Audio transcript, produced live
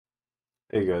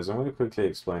Hey guys, I'm going to quickly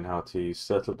explain how to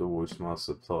set up the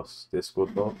VoiceMaster Plus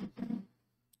Discord bot.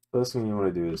 First thing you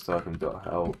want to do is type in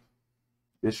 .help.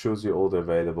 This shows you all the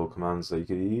available commands that you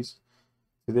could use.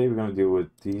 Today we're going to deal with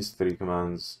these three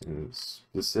commands in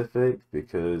specific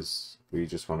because we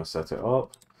just want to set it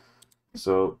up.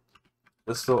 So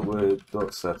let's start with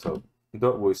 .voice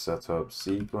setup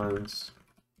sequence.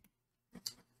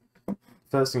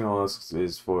 First thing I'll ask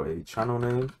is for a channel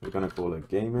name. We're going to call it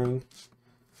gaming.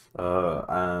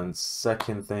 And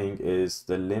second thing is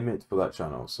the limit for that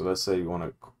channel. So let's say you want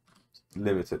to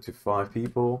limit it to 5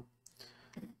 people.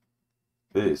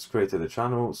 It's created a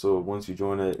channel, so once you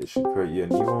join it, it should create you a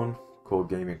new one called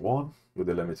Gaming 1 with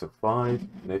a limit of 5.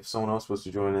 And if someone else was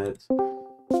to join it, it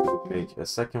would make a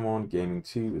second one, Gaming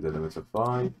 2, with a limit of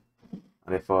 5.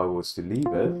 And if I was to leave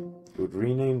it, it would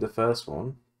rename the first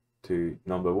one to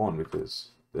number 1 because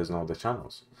there's no other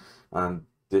channels. And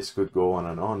this could go on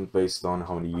and on based on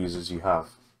how many users you have.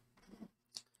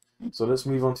 So let's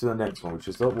move on to the next one, which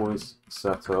is .voice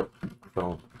setup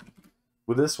phone.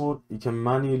 With this one, you can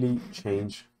manually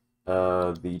change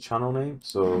the channel name.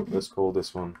 So let's call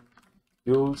this one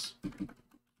Duels,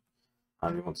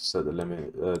 and we want to set the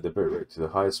limit, the bitrate to the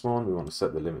highest one. We want to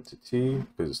set the limit to 2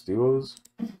 because it's Duels.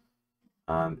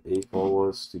 And if I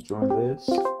was to join this,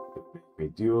 it would make me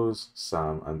Duels,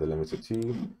 Sam, and the limit to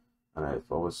 2. And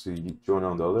if I was to join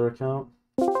on the other account,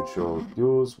 it would show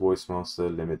Duels,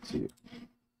 VoiceMaster, limit 2.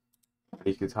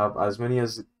 You could have as many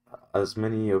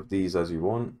of these as you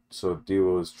want. So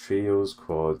duos, trios,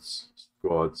 quads,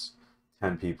 squads,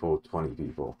 10 people, 20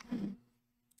 people.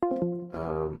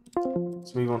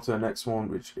 Let's move on to the next one,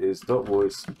 which is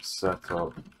 .voice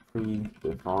setup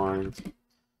predefined.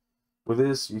 With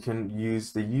this, you can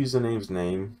use the username's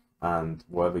name and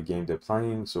whatever game they're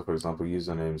playing. So for example,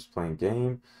 username's playing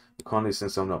game. Currently,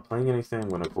 since I'm not playing anything, I'm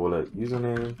going to call it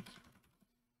username.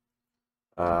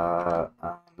 And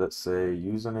let's say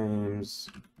usernames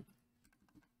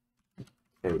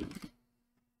cave.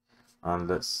 And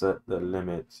let's set the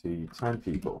limit to 10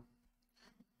 people.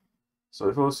 So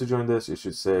if I was to join this, it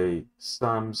should say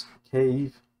Sam's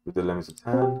Cave with the limit of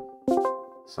 10.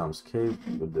 Sam's Cave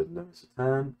with the limit of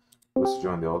 10. If I was to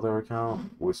join the other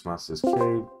account, VoiceMaster's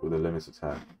Cave with a limit of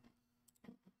 10.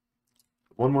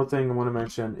 One more thing I want to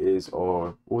mention is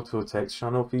our auto text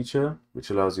channel feature,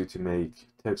 which allows you to make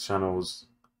text channels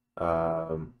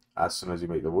as soon as you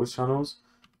make the voice channels.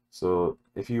 So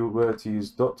if you were to use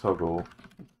 .toggle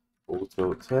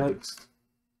auto text,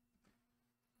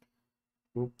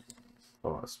 oops,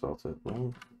 oh, I spelled it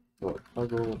wrong.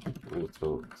 .toggle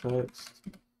auto text,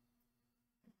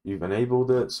 you've enabled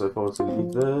it. So if I was to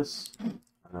leave this and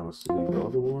I was to leave the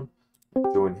other one,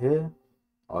 join here,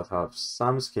 I'd have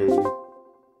Sam's Cave,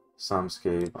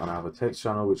 and I have a text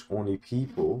channel which only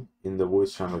people in the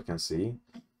voice channel can see.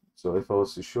 So if I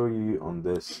was to show you on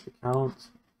this account,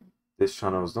 this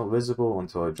channel is not visible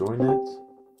until I join it.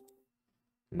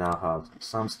 Now I have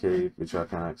Sam's Cave, which I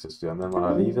can access to, and then when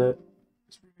I leave it,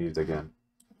 it's removed again.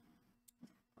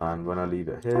 And when I leave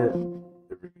it here,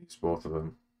 it removes both of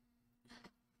them.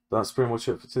 That's pretty much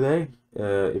it for today.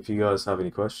 If you guys have any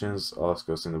questions, ask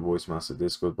us in the VoiceMaster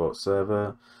Discord bot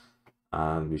server,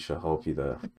 and we shall help you there.